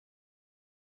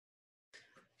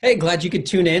Hey, glad you could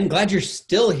tune in. Glad you're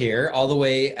still here all the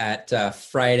way at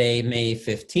Friday, May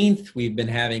 15th. We've been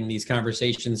having these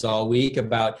conversations all week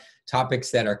about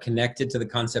topics that are connected to the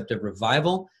concept of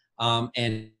revival,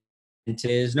 and it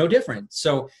is no different.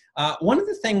 So, one of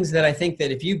the things that I think that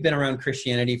if you've been around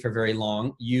Christianity for very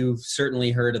long, you've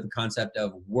certainly heard of the concept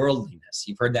of worldliness.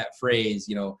 You've heard that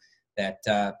phrase,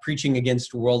 that preaching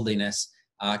against worldliness.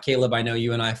 Caleb, I know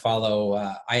you and I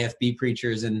follow IFB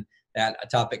preachers, and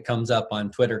that topic comes up on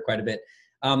Twitter quite a bit.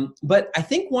 But I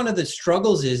think one of the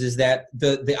struggles is that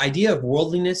the idea of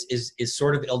worldliness is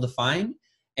sort of ill-defined.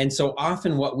 And so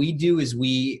often what we do is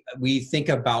we think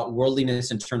about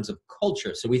worldliness in terms of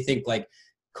culture. So we think like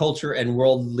culture and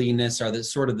worldliness are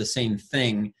sort of the same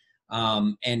thing.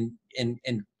 And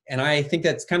I think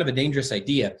that's kind of a dangerous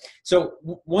idea. So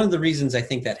one of the reasons I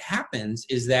think that happens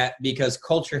is that because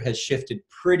culture has shifted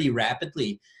pretty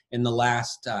rapidly in the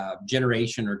last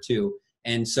generation or two.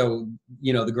 And so,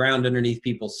 the ground underneath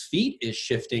people's feet is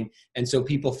shifting. And so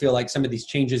people feel like some of these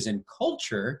changes in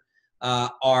culture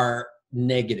are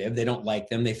negative. They don't like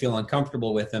them. They feel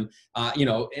uncomfortable with them.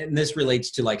 And this relates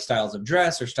to like styles of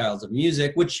dress or styles of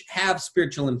music, which have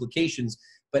spiritual implications,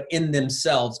 but in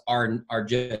themselves are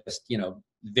just,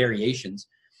 variations.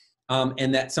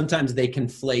 And that sometimes they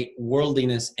conflate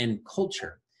worldliness and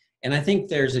culture. And I think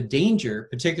there's a danger,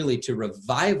 particularly to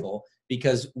revival,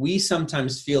 because we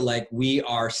sometimes feel like we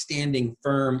are standing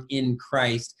firm in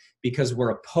Christ because we're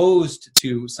opposed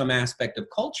to some aspect of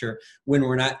culture when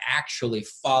we're not actually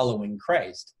following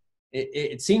Christ.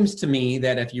 It seems to me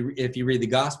that if you read the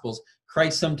Gospels,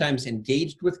 Christ sometimes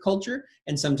engaged with culture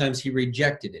and sometimes he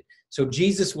rejected it. So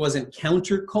Jesus wasn't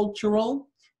countercultural.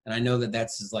 And I know that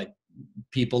that's like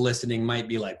people listening might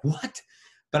be like, what?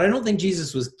 But I don't think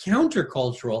Jesus was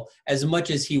countercultural as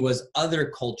much as he was other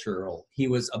cultural. He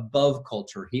was above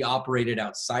culture. He operated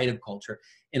outside of culture.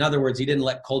 In other words, he didn't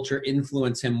let culture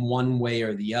influence him one way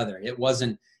or the other. He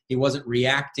wasn't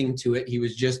reacting to it. He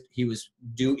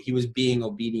was being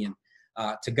obedient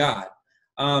to God.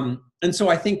 And so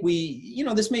I think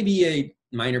this may be a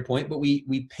minor point, but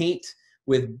we paint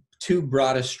with too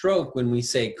broad a stroke when we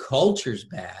say culture's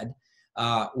bad.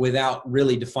 Without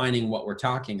really defining what we're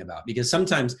talking about. Because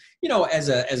sometimes, as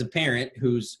a parent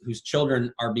whose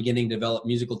children are beginning to develop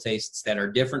musical tastes that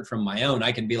are different from my own,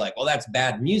 I can be like, well, that's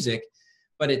bad music,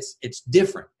 but it's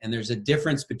different. And there's a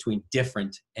difference between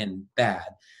different and bad.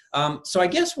 So I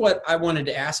guess what I wanted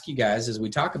to ask you guys as we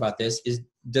talk about this is,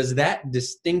 does that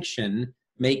distinction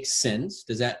make sense?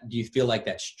 Do you feel like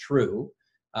that's true?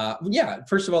 Yeah,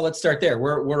 first of all, let's start there.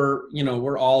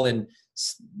 We're all in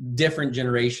different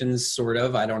generations, sort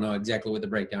of. I don't know exactly what the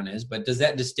breakdown is, but does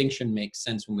that distinction make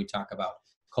sense when we talk about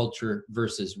culture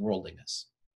versus worldliness?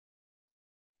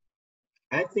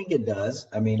 I think it does.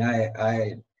 I mean,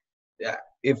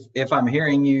 if I'm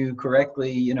hearing you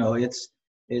correctly,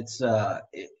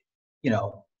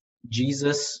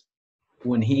 Jesus,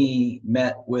 when he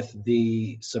met with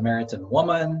the Samaritan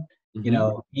woman,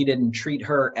 he didn't treat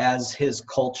her as his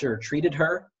culture treated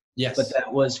her. Yes. But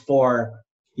that was for,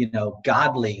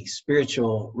 godly,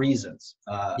 spiritual reasons.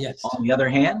 Yes. On the other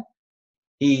hand,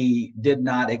 he did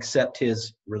not accept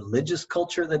his religious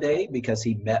culture of the day because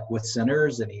he met with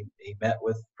sinners and he met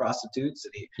with prostitutes.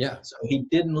 So he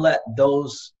didn't let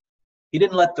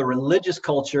the religious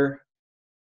culture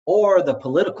or the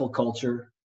political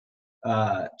culture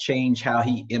change how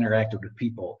he interacted with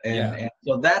people. And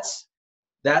so that's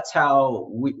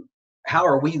how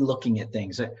are we looking at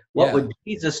things? What would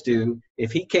Jesus do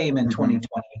if he came in 2020?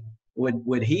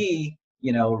 Would he,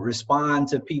 respond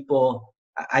to people?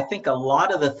 I think a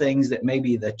lot of the things that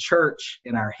maybe the church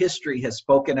in our history has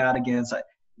spoken out against,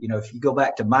 if you go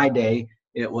back to my day,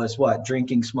 it was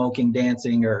drinking, smoking,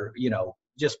 dancing, or,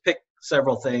 just pick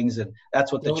several things. And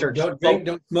that's what the church. Don't drink,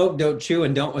 don't smoke, don't chew,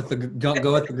 and don't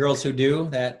go with the girls who do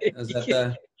that. Is that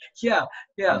the? Yeah.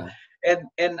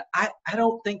 And I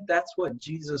don't think that's what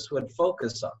Jesus would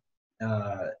focus on,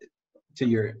 to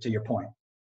your point.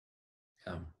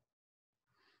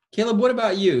 Caleb, what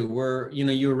about you?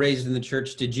 You were raised in the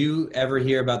church. Did you ever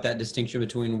hear about that distinction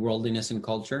between worldliness and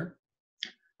culture?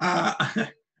 I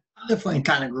definitely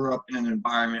kind of grew up in an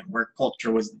environment where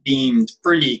culture was deemed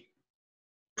pretty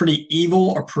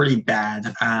evil or pretty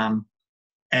bad. I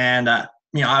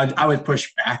would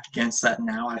push back against that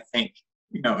now. I think,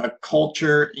 a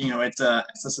culture, it's a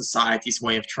society's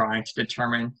way of trying to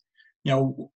determine,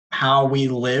 how we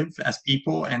live as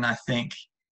people. And I think,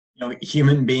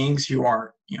 human beings who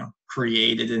are,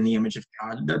 created in the image of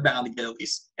God, they're bound to get at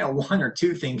least, one or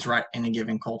two things right in a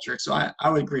given culture. So I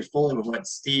would agree fully with what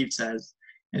Steve says,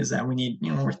 is that we need,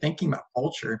 when we're thinking about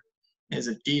culture, is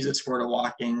if Jesus were to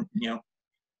walk in,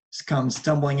 comes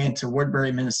stumbling into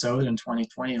Woodbury, Minnesota in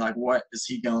 2020, like what is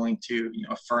he going to,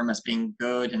 affirm as being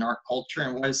good in our culture,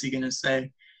 and what is he going to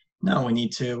say? No, we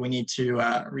need to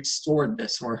restore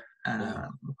this or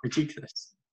critique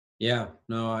this. Yeah,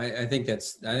 no, I think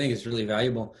it's really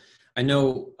valuable. I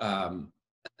know, I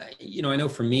know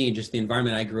for me, just the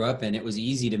environment I grew up in, it was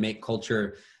easy to make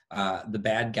culture the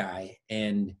bad guy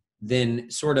and then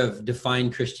sort of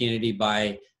define Christianity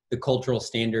by the cultural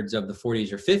standards of the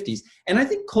 40s or 50s. And I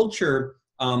think culture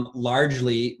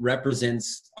largely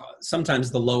represents sometimes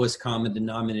the lowest common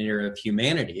denominator of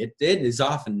humanity. It is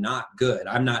often not good.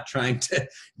 I'm not trying to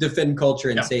defend culture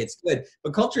and say it's good,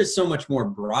 but culture is so much more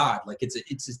broad. Like it's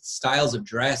styles of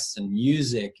dress and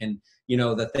music and,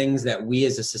 the things that we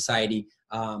as a society,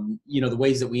 the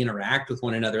ways that we interact with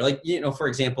one another. Like, for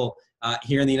example,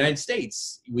 here in the United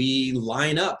States, we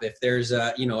line up. If there's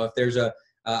a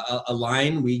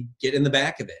line, we get in the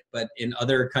back of it. But in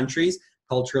other countries,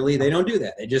 culturally, they don't do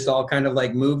that. They just all kind of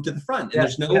like move to the front, and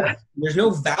there's no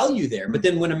value there. But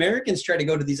then when Americans try to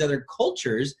go to these other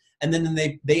cultures, and then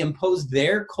they impose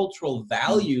their cultural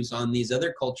values on these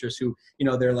other cultures, who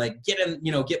they're like,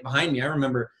 get behind me. I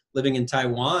remember living in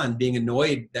Taiwan, being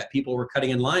annoyed that people were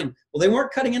cutting in line. Well, they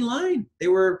weren't cutting in line. They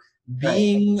were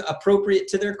being appropriate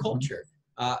to their culture.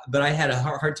 But I had a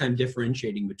hard time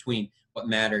differentiating between what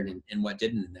mattered and what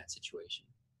didn't in that situation.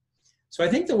 So I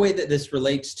think the way that this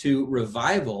relates to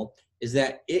revival is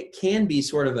that it can be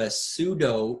sort of a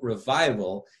pseudo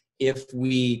revival if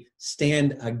we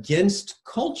stand against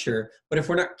culture, but if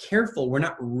we're not careful, we're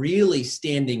not really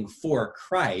standing for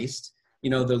Christ. The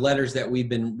letters that we've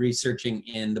been researching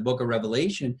in the book of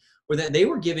Revelation were that they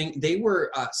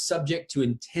were subject to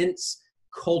intense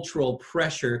cultural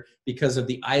pressure because of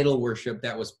the idol worship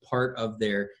that was part of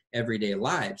their everyday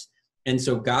lives. And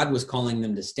so God was calling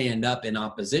them to stand up in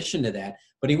opposition to that,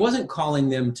 but he wasn't calling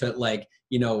them to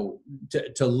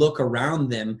to look around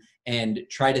them and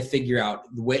try to figure out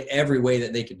every way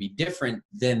that they could be different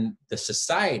than the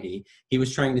society. He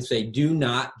was trying to say, do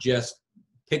not just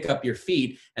pick up your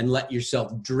feet and let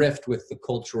yourself drift with the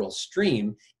cultural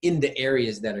stream into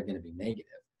areas that are going to be negative.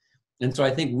 And so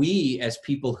I think we, as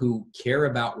people who care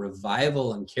about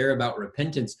revival and care about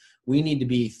repentance, we need to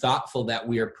be thoughtful that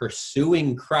we are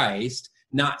pursuing Christ,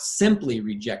 not simply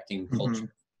rejecting culture.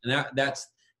 Mm-hmm. And that's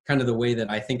kind of the way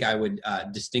that I think I would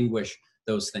distinguish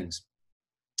those things.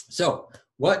 So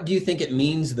what do you think it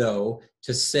means, though,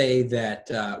 to say that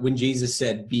when Jesus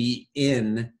said, be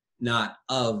in, not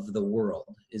of the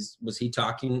world? Was he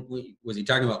talking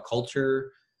about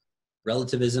culture,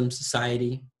 relativism,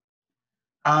 society?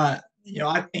 I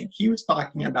think he was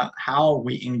talking about how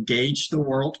we engage the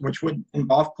world, which would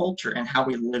involve culture, and how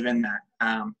we live in that.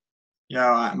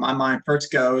 My mind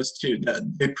first goes to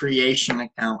the creation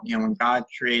account. When God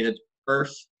created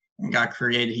earth, when God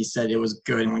created, he said it was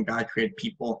good. And when God created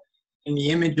people in the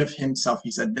image of himself, he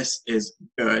said, this is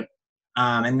good.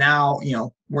 And now,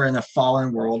 we're in a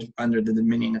fallen world under the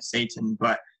dominion of Satan,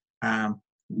 but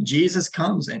Jesus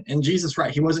comes and Jesus,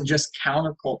 right, he wasn't just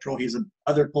countercultural, he's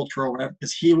other cultural,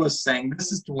 because he was saying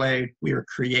this is the way we were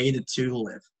created to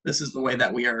live. This is the way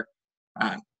that we are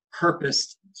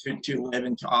purposed to live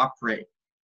and to operate.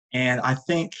 And I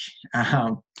think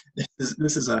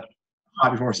this is a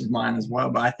hobby horse of mine as well,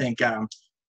 but I think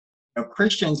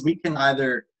Christians, we can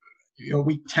either,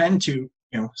 we tend to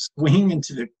swing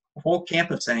into the whole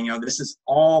camp of saying, this is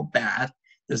all bad,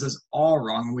 this is all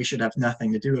wrong, and we should have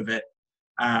nothing to do with it.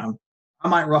 I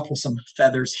might ruffle some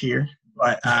feathers here,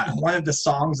 but one of the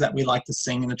songs that we like to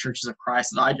sing in the Churches of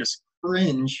Christ that I just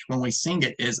cringe when we sing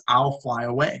it is I'll Fly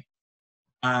Away.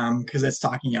 Because it's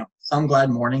talking, some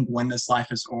glad morning when this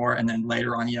life is o'er, and then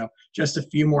later on, just a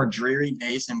few more dreary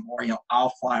days and more,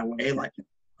 I'll fly away. Like,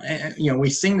 we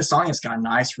sing the song, it's got a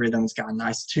nice rhythm, it's got a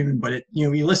nice tune, but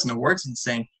you listen to words and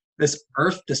saying, this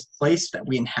earth, this place that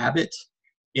we inhabit,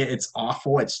 it's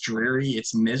awful, it's dreary,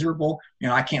 it's miserable.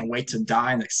 I can't wait to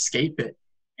die and escape it.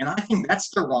 And I think that's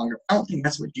I don't think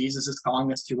that's what Jesus is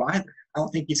calling us to either. I don't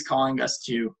think he's calling us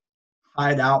to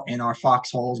hide out in our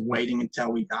foxholes waiting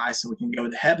until we die so we can go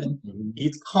to heaven. Mm-hmm.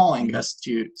 He's calling us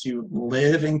to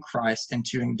live in Christ and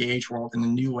to engage world in a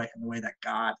new way, in the way that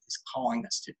God is calling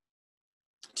us to.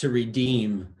 To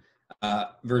redeem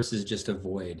versus just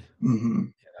avoid. Mm-hmm.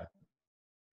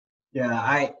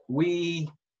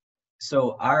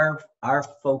 So our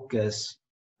focus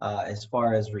as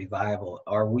far as revival,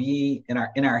 are we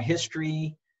in our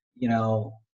history,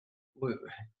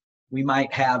 we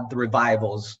might have the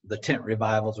revivals, the tent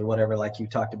revivals or whatever, like you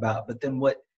talked about, but then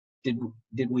what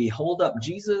did we hold up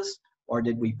Jesus, or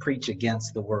did we preach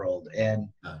against the world? And,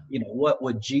 what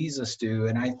would Jesus do?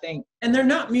 And I think... And they're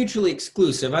not mutually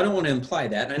exclusive. I don't want to imply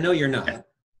that. I know you're not.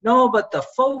 No, but the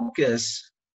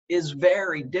focus is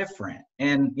very different.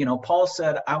 And, Paul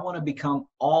said, I want to become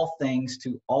all things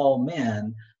to all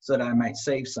men so that I might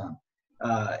save some.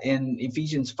 In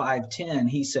Ephesians 5:10,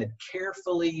 he said,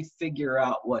 carefully figure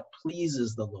out what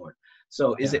pleases the Lord.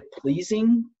 So is it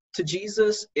pleasing to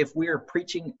Jesus if we're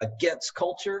preaching against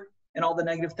culture and all the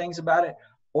negative things about it?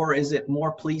 Or is it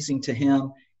more pleasing to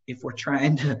him if we're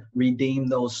trying to redeem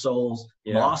those souls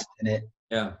lost in it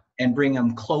and bring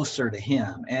them closer to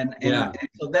him? And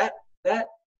so that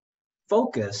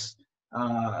focus,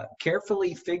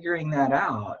 carefully figuring that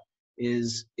out,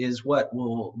 is what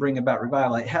will bring about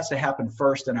revival. It has to happen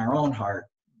first in our own heart.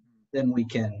 Then we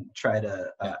can try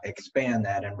to expand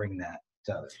that and bring that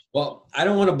to others. Well, I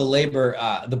don't want to belabor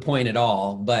the point at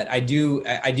all, but I do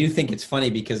think it's funny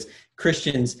because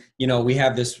Christians, we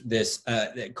have this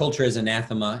culture as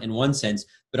anathema in one sense,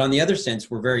 but on the other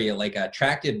sense, we're very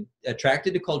attracted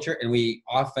to culture,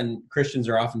 and Christians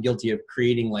are often guilty of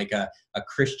creating like a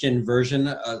Christian version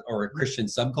or a Christian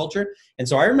subculture. And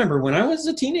so I remember when I was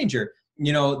a teenager,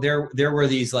 there were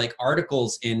these like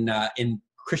articles in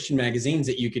Christian magazines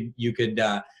that you could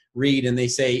read, and they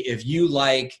say if you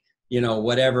like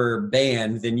whatever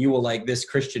band, then you will like this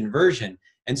Christian version.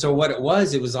 And so what it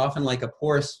was often like a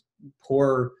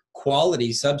poor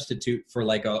quality substitute for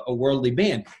like a worldly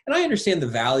band. And I understand the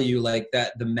value, like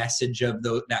that the message of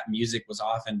that music was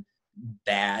often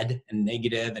bad and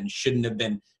negative and shouldn't have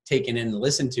been taken in and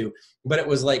listened to. But it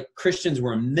was like Christians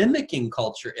were mimicking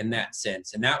culture in that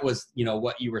sense. And that was,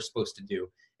 what you were supposed to do.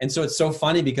 And so it's so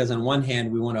funny because on one hand,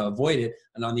 we want to avoid it.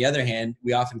 And on the other hand,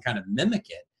 we often kind of mimic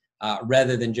it.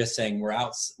 Rather than just saying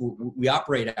we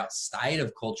operate outside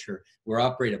of culture, we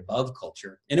operate above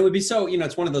culture. And it would be so,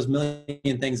 it's one of those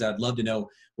million things I'd love to know.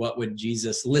 What would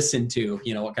Jesus listen to?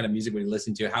 What kind of music would he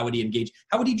listen to? How would he engage?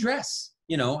 How would he dress?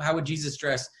 How would Jesus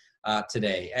dress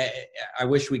today? I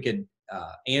wish we could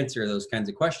answer those kinds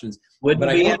of questions.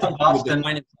 Wouldn't be in a Boston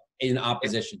in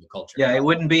opposition to culture. Yeah, it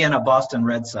wouldn't be in a Boston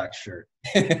Red Sox shirt.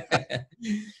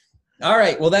 All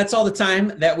right. Well, that's all the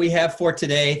time that we have for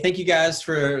today. Thank you guys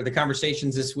for the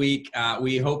conversations this week.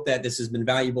 We hope that this has been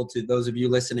valuable to those of you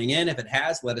listening in. If it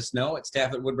has, let us know at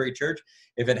staff at Woodbury Church.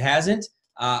 If it hasn't,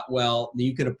 well,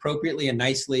 you could appropriately and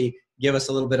nicely give us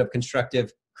a little bit of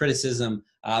constructive criticism.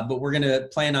 But we're going to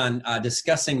plan on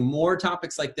discussing more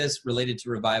topics like this related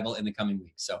to revival in the coming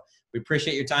weeks. So we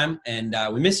appreciate your time, and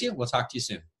we miss you. We'll talk to you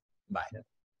soon. Bye.